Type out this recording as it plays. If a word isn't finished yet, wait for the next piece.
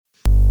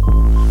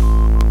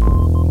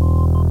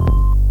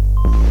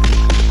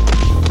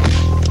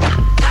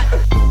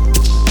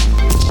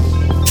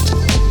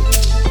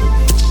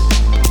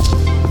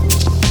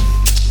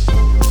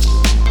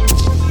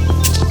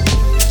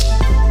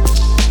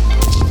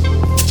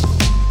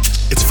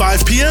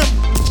5 p.m.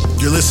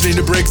 You're listening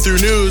to Breakthrough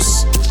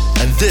News,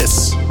 and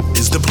this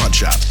is The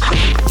Punch-Out.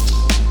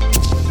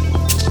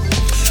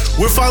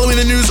 We're following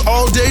the news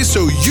all day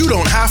so you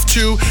don't have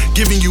to,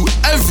 giving you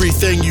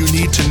everything you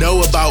need to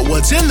know about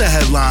what's in the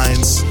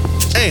headlines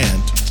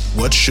and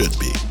what should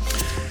be.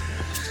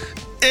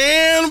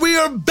 And we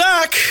are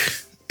back.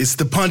 It's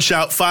The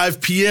Punch-Out,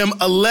 5 p.m.,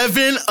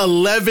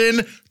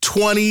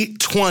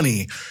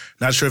 11/11/2020.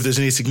 Not sure if there's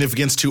any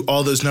significance to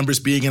all those numbers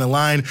being in a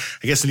line.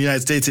 I guess in the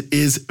United States, it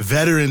is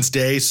Veterans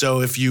Day.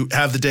 So if you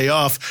have the day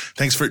off,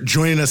 thanks for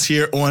joining us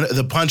here on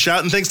The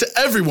Punch-Out. And thanks to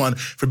everyone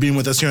for being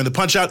with us here on The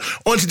Punch-Out.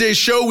 On today's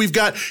show, we've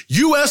got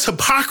U.S.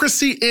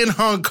 hypocrisy in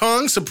Hong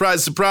Kong.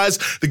 Surprise, surprise.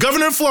 The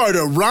governor of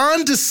Florida,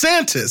 Ron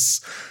DeSantis,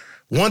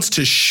 wants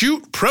to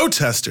shoot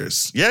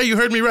protesters. Yeah, you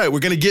heard me right. We're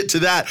going to get to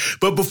that.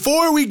 But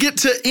before we get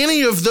to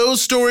any of those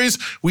stories,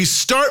 we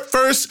start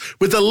first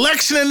with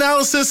election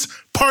analysis,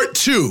 part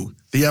 2.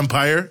 The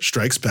Empire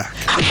Strikes Back.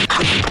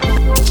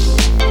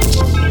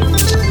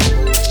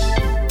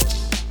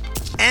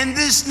 End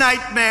this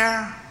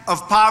nightmare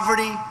of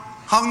poverty,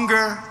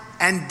 hunger,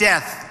 and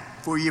death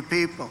for your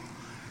people.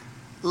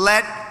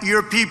 Let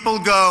your people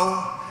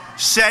go.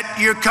 Set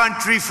your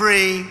country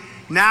free.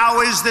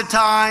 Now is the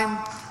time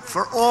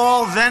for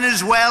all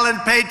Venezuelan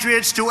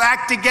patriots to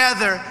act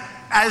together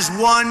as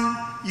one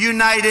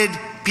united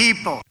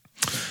people.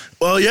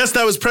 Well, yes,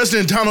 that was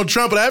President Donald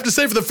Trump, but I have to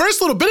say, for the first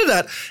little bit of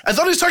that, I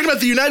thought he was talking about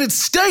the United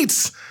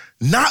States,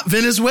 not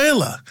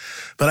Venezuela.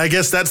 But I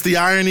guess that's the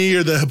irony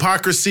or the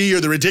hypocrisy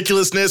or the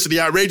ridiculousness or the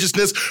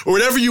outrageousness or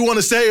whatever you want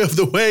to say of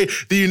the way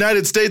the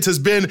United States has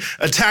been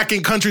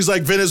attacking countries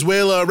like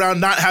Venezuela around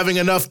not having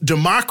enough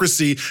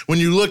democracy. When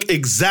you look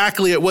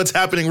exactly at what's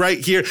happening right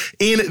here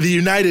in the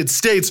United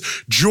States,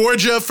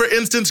 Georgia, for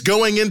instance,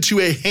 going into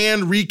a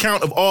hand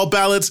recount of all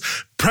ballots,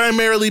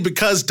 primarily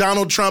because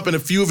Donald Trump and a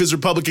few of his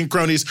Republican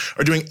cronies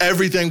are doing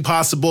everything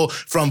possible,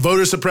 from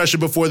voter suppression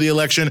before the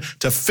election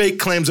to fake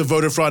claims of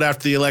voter fraud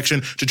after the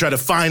election, to try to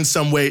find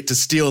some way to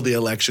steal the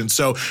election.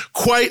 So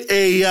quite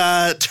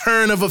a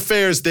turn of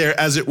affairs there,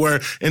 as it were,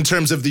 in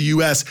terms of the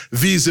U.S.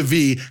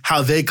 vis-a-vis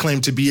how they claim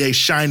to be a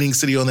shining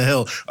city on the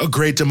hill, a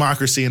great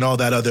democracy, and all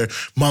that other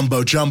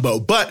mumbo jumbo.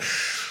 But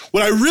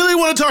what I really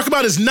want to talk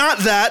about is not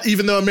that,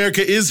 even though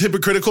America is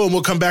hypocritical, and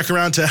we'll come back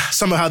around to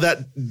some of how that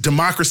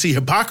democracy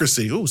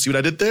hypocrisy, see what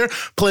I did there,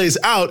 plays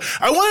out.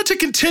 I wanted to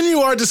continue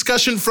our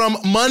discussion from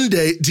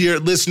Monday, dear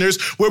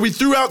listeners, where we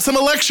threw out some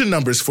election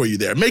numbers for you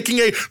there, making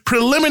a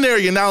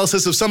preliminary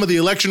analysis of some of the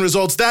election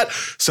results that,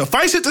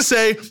 suffice it to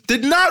say,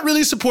 did not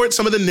really support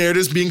some of the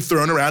narratives being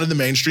thrown around in the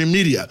mainstream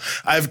media.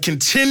 I've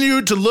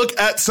continued to look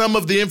at some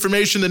of the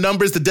information, the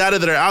numbers, the data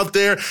that are out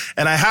there,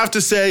 and I have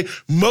to say,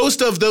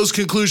 most of those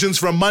conclusions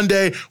from Monday,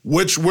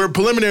 which were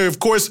preliminary, of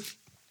course,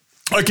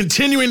 are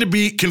continuing to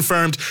be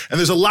confirmed, and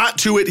there's a lot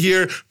to it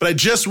here, but I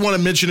just want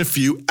to mention a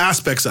few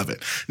aspects of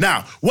it.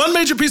 Now, one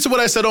major piece of what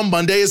I said on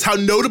Monday is how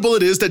notable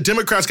it is that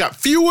Democrats got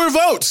fewer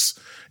votes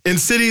in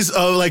cities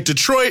like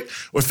Detroit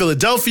or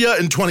Philadelphia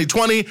in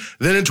 2020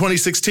 than in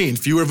 2016.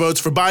 Fewer votes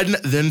for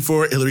Biden than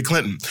for Hillary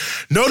Clinton.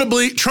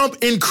 Notably, Trump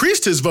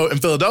increased his vote in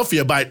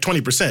Philadelphia by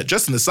 20%,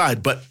 just an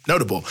aside, but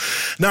notable.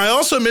 Now, I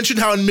also mentioned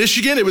how in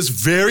Michigan, it was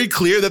very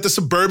clear that the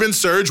suburban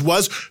surge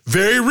was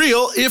very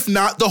real, if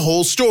not the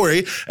whole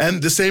story.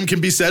 And the same can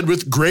be said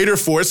with greater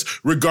force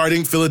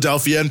regarding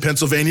Philadelphia and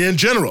Pennsylvania in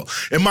general.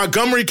 In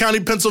Montgomery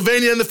County,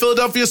 Pennsylvania, and the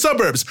Philadelphia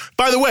suburbs,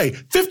 by the way,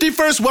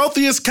 51st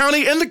wealthiest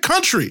county in the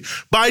country,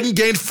 Biden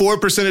gained 4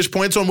 percentage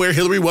points on where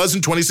Hillary was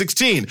in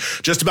 2016.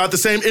 Just about the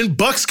same in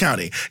Bucks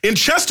County. In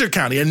Chester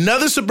County,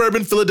 another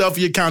suburban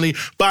Philadelphia county,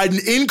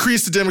 Biden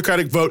increased the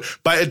Democratic vote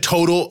by a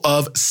total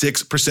of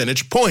 6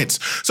 percentage points.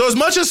 So as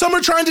much as some are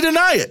trying to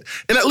deny it,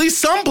 in at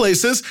least some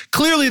places,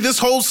 clearly this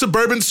whole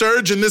suburban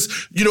surge and this,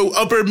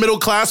 upper middle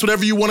class,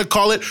 whatever you want to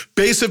call it,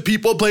 base of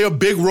people play a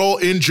big role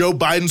in Joe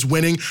Biden's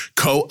winning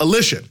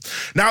coalition.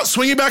 Now,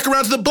 swinging back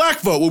around to the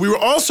black vote, where we were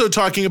also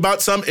talking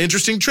about some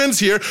interesting trends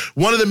here.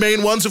 One of the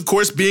main ones, of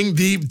course, being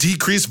the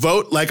decreased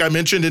vote, like I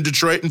mentioned, in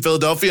Detroit and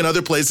Philadelphia and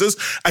other places.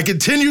 I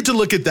continue to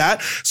look at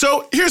that.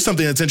 So here's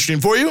something that's interesting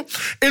for you.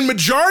 In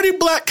majority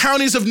black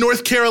counties of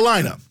North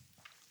Carolina,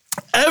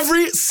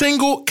 every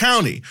single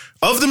county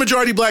of the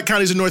majority black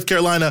counties in North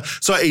Carolina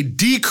saw a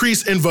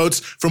decrease in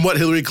votes from what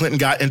Hillary Clinton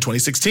got in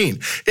 2016.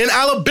 In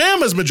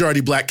Alabama's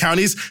majority black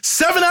counties,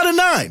 7 out of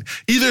 9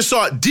 either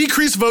saw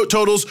decreased vote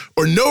totals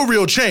or no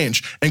real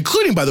change,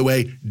 including, by the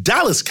way,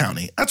 Dallas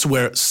County. That's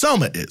where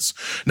Selma is.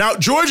 Now,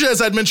 Georgia,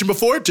 as I'd mentioned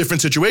before,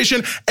 different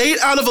situation. 8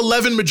 out of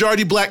 11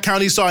 majority black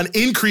counties saw an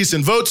increase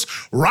in votes.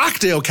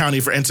 Rockdale County,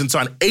 for instance,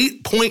 saw an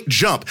 8-point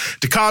jump.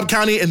 DeKalb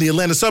County in the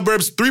Atlanta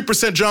suburbs,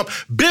 3% jump.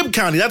 Bibb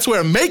County, that's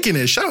where Macon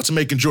is. Shout out to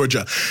Macon,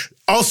 Georgia.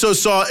 Also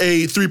saw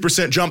a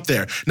 3% jump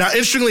there. Now,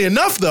 interestingly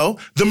enough, though,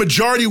 the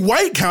majority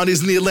white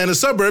counties in the Atlanta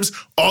suburbs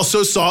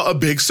also saw a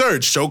big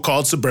surge,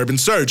 so-called suburban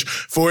surge.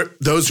 For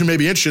those who may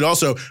be interested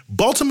also,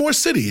 Baltimore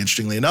City,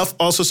 interestingly enough,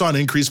 also saw an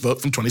increased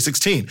vote from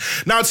 2016.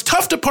 Now, it's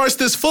tough to parse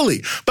this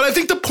fully, but I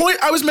think the point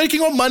I was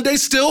making on Monday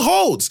still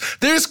holds.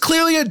 There's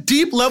clearly a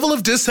deep level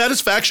of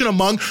dissatisfaction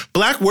among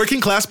Black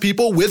working class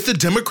people with the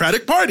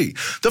Democratic Party.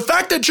 The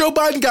fact that Joe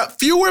Biden got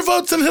fewer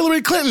votes than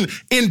Hillary Clinton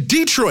in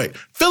Detroit,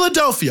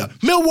 Philadelphia,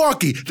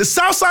 Milwaukee, the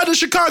South Side of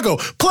Chicago,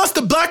 plus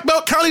the Black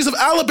Belt counties of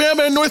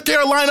Alabama and North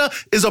Carolina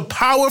is a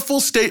powerful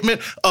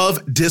statement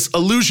of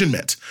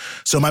disillusionment.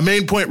 So my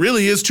main point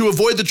really is to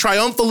avoid the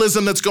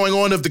triumphalism that's going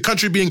on of the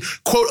country being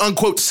quote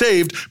unquote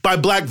saved by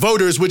Black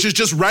voters, which is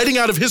just writing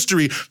out of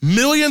history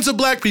millions of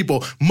Black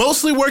people,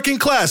 mostly working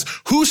class,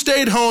 who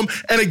stayed home.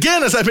 And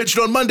again, as I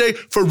mentioned on Monday,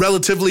 for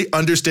relatively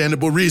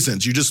understandable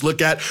reasons. You just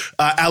look at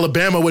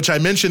Alabama, which I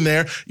mentioned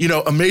there,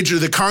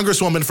 the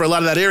Congresswoman for a lot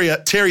of that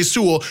area, Terry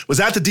Sewell, was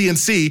at the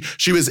DNC.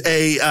 She was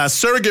a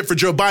surrogate for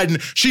Joe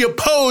Biden. She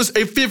opposed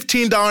a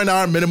 $15 an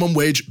hour minimum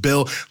wage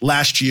bill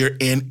last year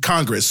in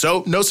Congress.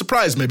 So no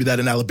surprise maybe that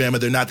in Alabama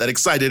they're not that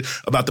excited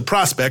about the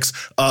prospects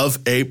of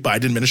a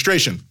Biden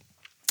administration.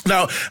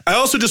 Now, I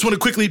also just want to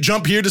quickly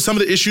jump here to some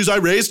of the issues I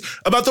raised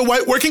about the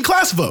white working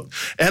class vote.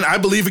 And I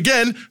believe,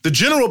 again, the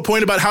general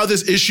point about how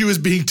this issue is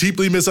being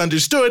deeply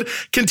misunderstood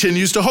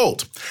continues to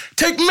hold.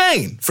 Take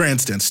Maine, for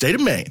instance, state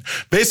of Maine.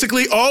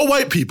 Basically, all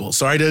white people,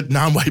 sorry to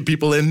non-white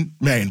people in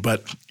Maine,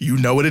 but you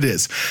know what it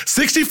is.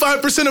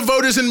 65% of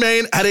voters in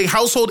Maine had a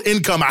household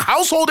income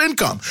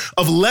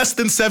of less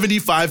than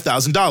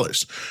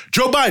 $75,000.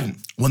 Joe Biden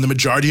won the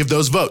majority of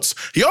those votes.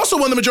 He also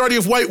won the majority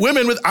of white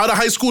women without a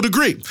high school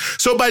degree.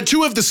 So by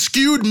two of the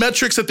skewed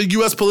metrics that the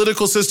U.S.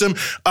 political system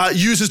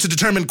uses to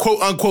determine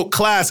quote-unquote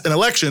class in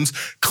elections,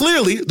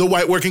 clearly the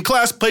white working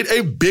class played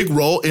a big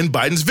role in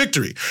Biden's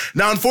victory.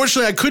 Now,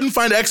 unfortunately, I couldn't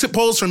find exit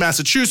polls from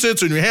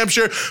Massachusetts or New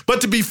Hampshire,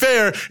 but to be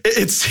fair,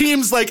 it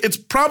seems like it's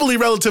probably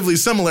relatively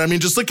similar. I mean,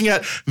 just looking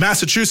at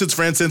Massachusetts,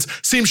 for instance,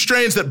 seems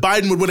strange that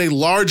Biden would win a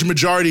large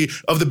majority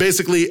of the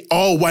basically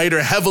all-white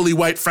or heavily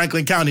white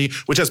Franklin County,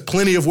 which has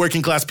plenty of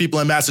working class people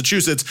in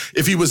Massachusetts,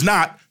 if he was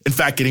not, in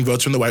fact, getting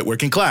votes from the white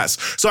working class.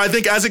 So I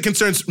think as it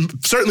concerns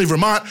certainly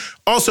Vermont,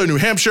 also New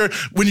Hampshire,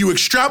 when you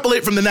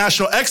extrapolate from the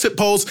national exit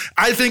polls,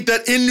 I think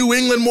that in New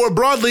England more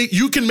broadly,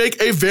 you can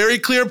make a very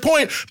clear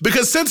point.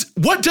 Because since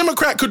what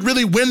Democrat could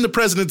really win the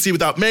presidency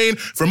without Maine,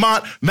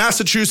 Vermont,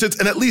 Massachusetts,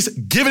 and at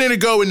least giving it a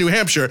go in New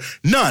Hampshire?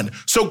 None.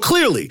 So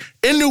clearly,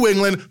 in New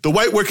England, the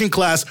white working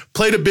class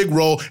played a big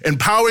role in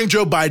powering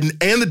Joe Biden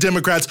and the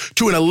Democrats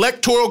to an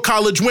electoral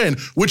college win,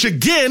 which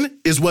again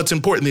is what's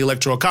important, the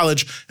electoral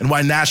college, and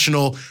why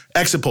national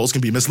exit polls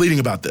can be misleading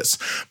about this.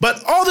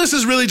 But all this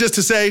is really just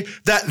to say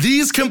that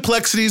these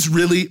complexities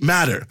really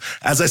matter.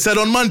 As I said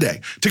on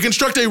Monday, to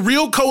construct a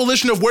real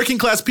coalition of working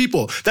class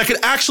people that could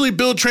actually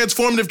build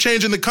transformative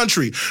change in the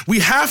country, we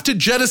have to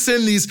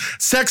jettison these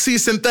sexy,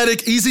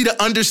 synthetic, easy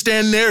to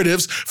understand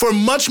narratives for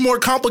much more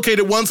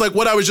complicated ones like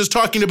what I was just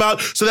talking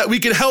about, so that we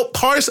can help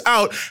parse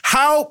out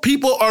how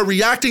people are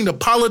reacting to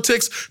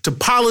politics, to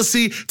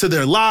policy, to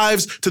their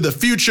lives, to the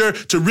future,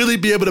 to really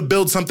be able to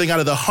build something out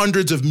of the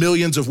hundreds of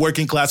millions of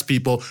working class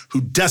people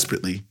who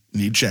desperately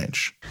need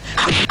change.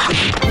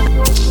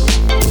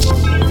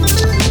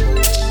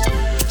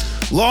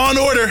 Law and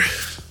Order.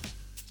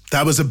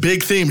 That was a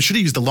big theme. Should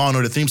have used the Law and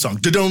Order theme song.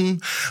 Da-dum.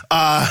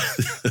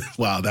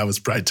 Wow, that was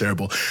probably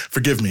terrible.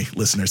 Forgive me,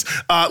 listeners.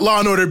 Law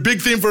and Order,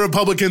 big theme for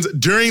Republicans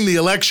during the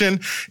election.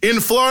 In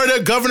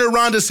Florida, Governor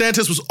Ron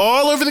DeSantis was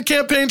all over the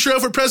campaign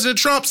trail for President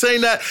Trump, saying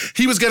that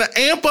he was going to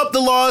amp up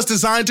the laws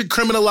designed to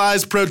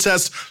criminalize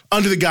protests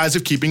under the guise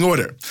of keeping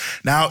order.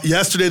 Now,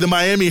 yesterday, the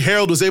Miami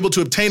Herald was able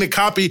to obtain a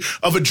copy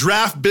of a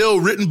draft bill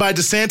written by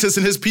DeSantis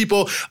and his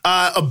people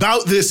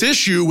about this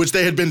issue, which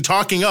they had been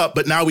talking up,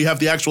 but now we have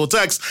the actual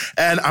text.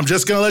 And I'm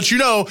just going to let you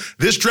know,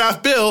 this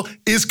draft bill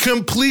is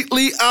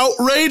completely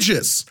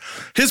outrageous.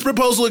 His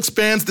proposal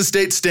expands the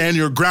state stand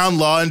your ground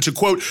law, and to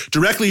quote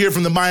directly here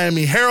from the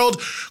Miami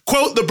Herald,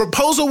 quote, the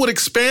proposal would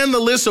expand the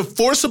list of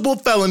forcible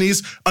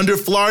felonies under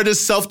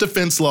Florida's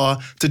self-defense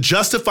law to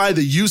justify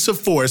the use of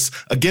force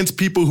against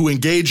people who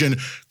engage in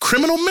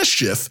criminal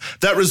mischief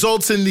that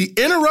results in the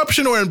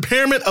interruption or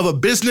impairment of a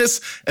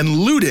business and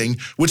looting,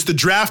 which the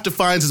draft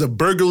defines as a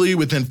burglary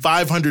within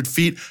 500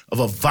 feet of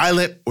a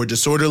violent or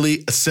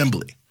disorderly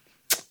assembly.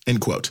 End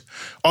quote.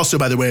 Also,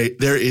 by the way,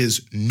 there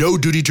is no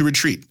duty to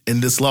retreat in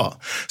this law.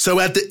 So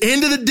at the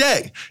end of the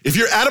day, if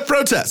you're at a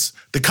protest,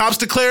 the cops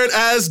declare it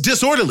as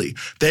disorderly.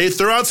 They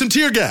throw out some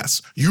tear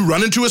gas. You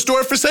run into a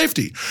store for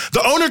safety.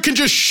 The owner can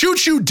just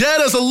shoot you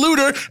dead as a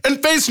looter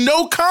and face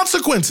no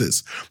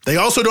consequences. They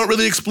also don't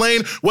really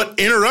explain what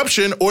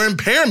interruption or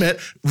impairment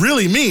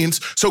really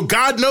means. So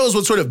God knows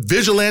what sort of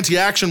vigilante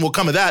action will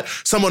come of that.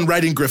 Someone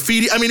writing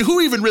graffiti. I mean,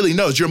 who even really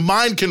knows? Your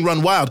mind can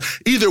run wild.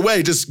 Either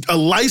way, just a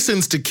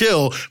license to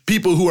kill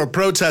people who are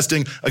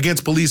protesting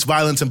against police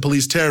violence and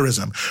police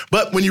terrorism.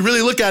 But when you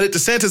really look at it,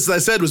 DeSantis, as I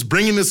said, was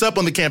bringing this up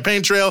on the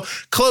campaign trail,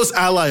 close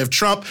ally of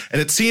Trump,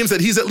 and it seems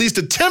that he's at least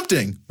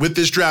attempting with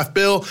this draft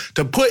bill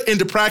to put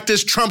into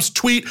practice Trump's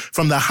tweet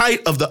from the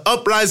height of the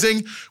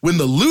uprising: when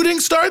the looting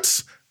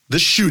starts, the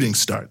shooting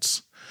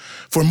starts.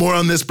 For more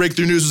on this,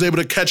 Breakthrough News was able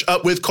to catch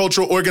up with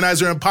cultural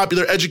organizer and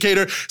popular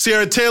educator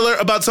Sierra Taylor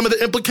about some of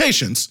the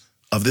implications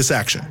of this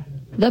action.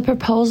 The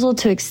proposal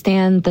to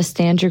extend the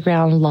Stand Your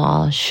Ground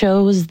law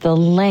shows the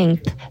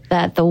length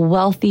that the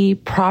wealthy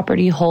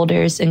property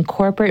holders and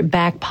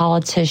corporate-backed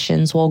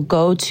politicians will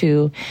go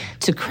to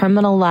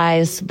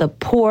criminalize the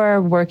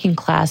poor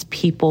working-class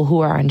people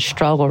who are in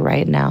struggle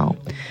right now.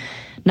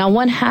 Now,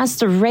 one has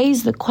to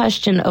raise the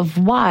question of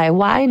why.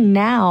 Why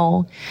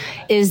now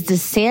is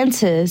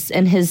DeSantis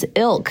and his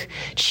ilk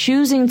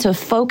choosing to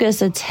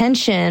focus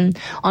attention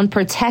on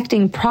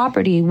protecting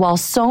property while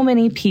so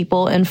many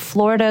people in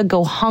Florida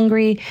go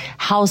hungry,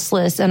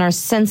 houseless, and are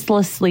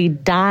senselessly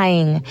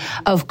dying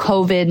of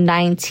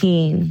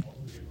COVID-19?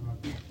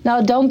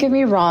 Now, don't get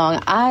me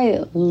wrong.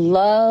 I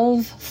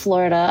love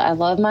Florida. I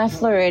love my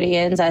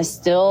Floridians. I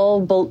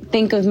still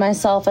think of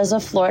myself as a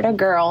Florida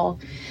girl.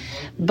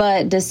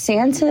 But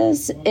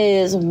DeSantis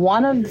is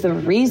one of the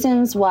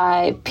reasons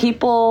why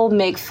people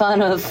make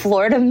fun of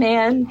Florida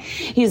man.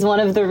 He's one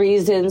of the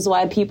reasons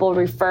why people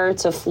refer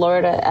to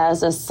Florida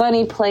as a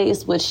sunny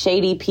place with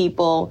shady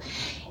people.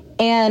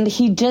 And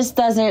he just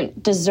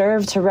doesn't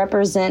deserve to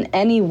represent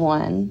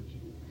anyone,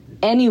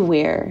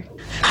 anywhere.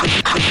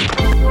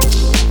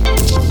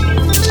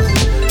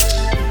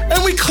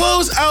 We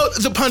close out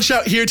the Punch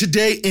Out here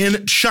today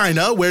in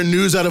China, where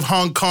news out of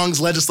Hong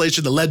Kong's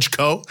legislation, the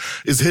LegCo,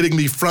 is hitting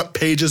the front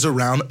pages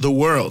around the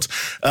world.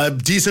 A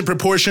decent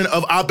proportion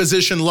of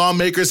opposition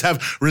lawmakers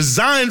have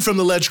resigned from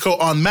the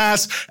LegCo en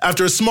masse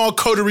after a small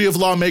coterie of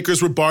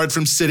lawmakers were barred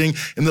from sitting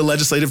in the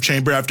legislative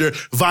chamber after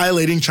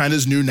violating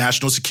China's new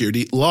national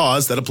security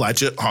laws that apply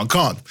to Hong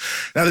Kong.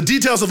 Now, the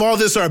details of all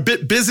this are a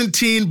bit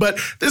Byzantine, but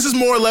this is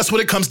more or less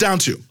what it comes down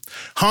to.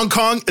 Hong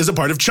Kong is a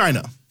part of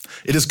China.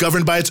 It is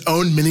governed by its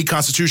own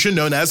mini-constitution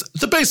known as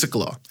the Basic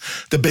Law.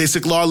 The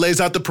Basic Law lays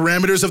out the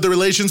parameters of the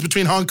relations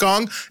between Hong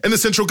Kong and the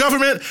central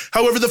government.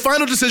 However, the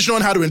final decision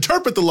on how to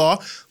interpret the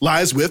law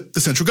lies with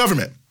the central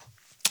government.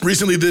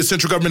 Recently, the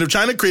central government of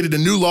China created a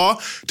new law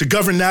to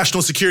govern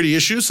national security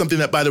issues, something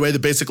that, by the way, the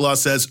Basic Law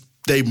says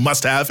they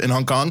must have in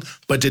Hong Kong,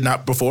 but did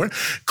not before.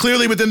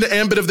 Clearly within the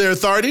ambit of their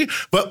authority,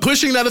 but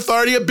pushing that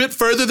authority a bit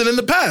further than in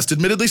the past,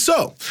 admittedly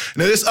so.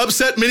 Now, this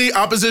upset many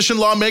opposition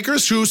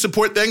lawmakers who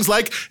support things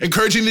like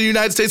encouraging the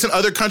United States and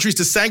other countries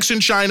to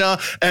sanction China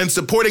and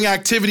supporting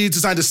activities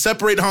designed to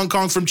separate Hong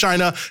Kong from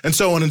China, and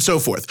so on and so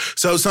forth.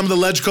 So some of the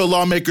LegCo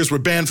lawmakers were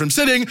banned from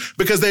sitting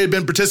because they had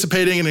been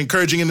participating and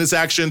encouraging in these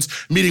actions,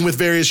 meeting with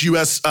various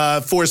U.S.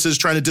 forces,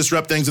 trying to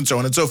disrupt things, and so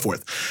on and so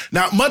forth.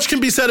 Now, much can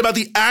be said about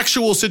the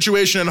actual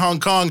situation in Hong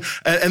Kong,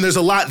 and there's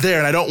a lot there,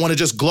 and I don't want to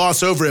just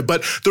gloss over it.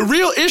 But the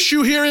real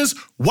issue here is,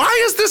 why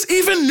is this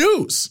even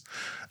news?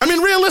 I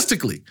mean,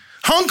 realistically,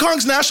 Hong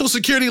Kong's national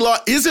security law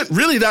isn't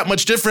really that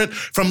much different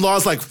from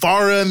laws like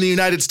FARA in the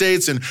United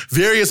States and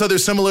various other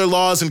similar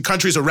laws in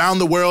countries around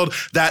the world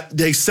that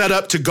they set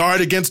up to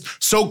guard against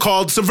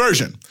so-called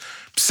subversion.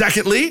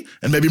 Secondly,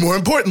 and maybe more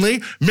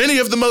importantly, many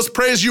of the most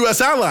praised U.S.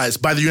 allies,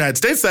 by the United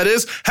States that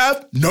is,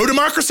 have no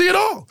democracy at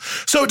all.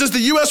 So does the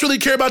U.S. really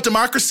care about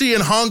democracy in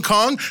Hong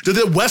Kong? Do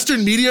the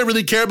Western media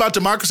really care about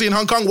democracy in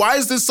Hong Kong? Why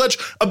is this such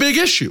a big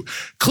issue?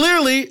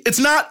 Clearly, it's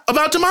not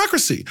about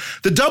democracy.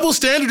 The double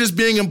standard is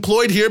being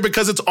employed here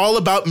because it's all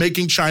about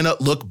making China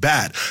look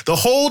bad. The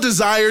whole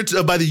desire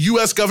by the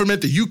U.S.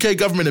 government, the U.K.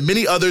 government, and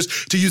many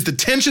others to use the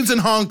tensions in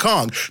Hong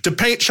Kong to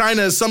paint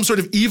China as some sort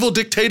of evil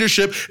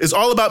dictatorship is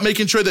all about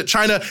making sure that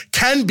China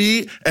can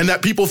be, and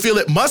that people feel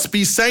it must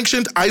be,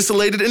 sanctioned,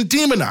 isolated, and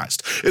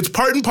demonized. It's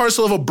part and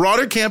parcel of a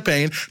broader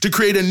campaign to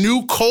create a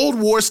new Cold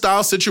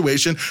War-style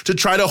situation to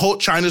try to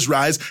halt China's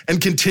rise and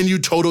continue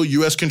total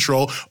U.S.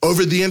 control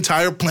over the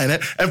entire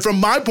planet. And from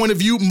my point of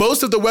view,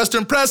 most of the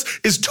Western press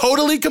is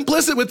totally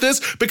complicit with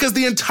this because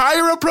the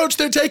entire approach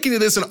they're taking to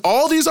this in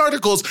all these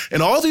articles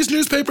and all these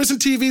newspapers and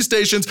TV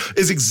stations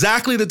is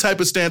exactly the type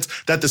of stance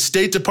that the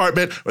State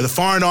Department or the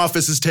Foreign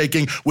Office is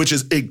taking, which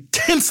is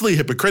intensely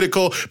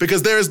hypocritical because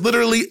there is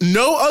literally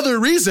no other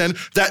reason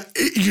that,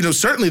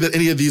 certainly that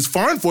any of these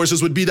foreign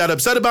forces would be that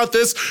upset about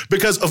this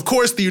because, of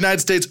course, the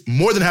United States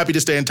more than happy to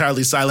stay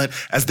entirely silent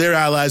as their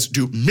allies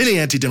do many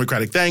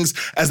anti-democratic things,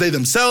 as they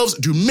themselves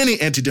do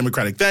many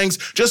anti-democratic things.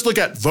 Just look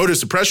at voter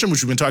suppression,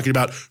 which we've been talking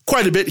about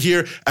quite a bit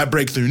here at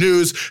Breakthrough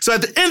News. So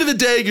at the end of the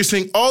day, you're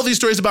seeing all these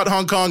stories about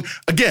Hong Kong.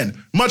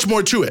 Again, much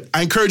more to it.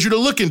 I encourage you to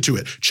look into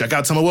it. Check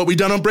out some of what we've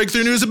done on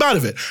Breakthrough News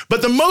about it.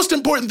 But the most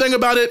important thing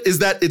about it is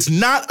that it's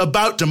not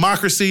about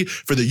democracy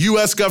for the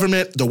U.S.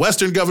 government, the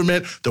Western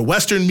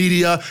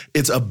media.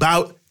 It's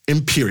about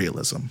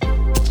imperialism.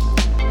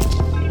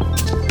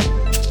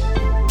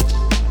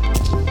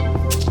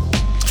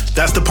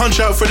 That's the Punch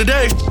Out for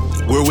today.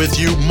 We're with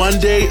you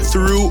Monday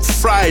through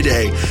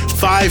Friday,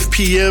 5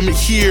 p.m.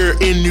 here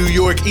in New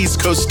York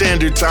East Coast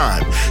Standard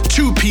Time,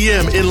 2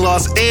 p.m. in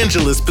Los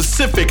Angeles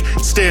Pacific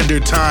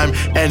Standard Time,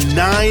 and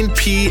 9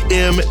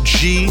 p.m.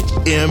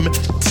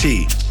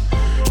 GMT.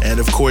 And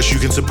of course, you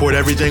can support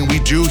everything we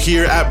do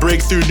here at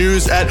Breakthrough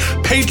News at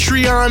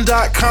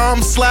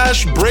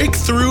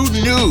patreon.com/Breakthrough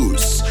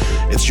News.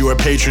 It's your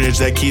patronage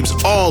that keeps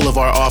all of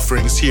our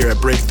offerings here at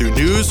Breakthrough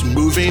News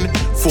moving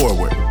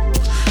forward.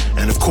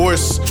 And of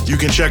course, you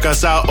can check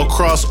us out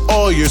across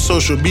all your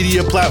social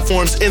media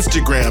platforms,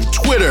 Instagram,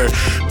 Twitter,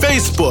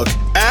 Facebook,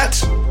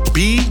 at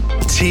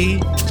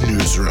BT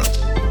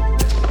Newsroom.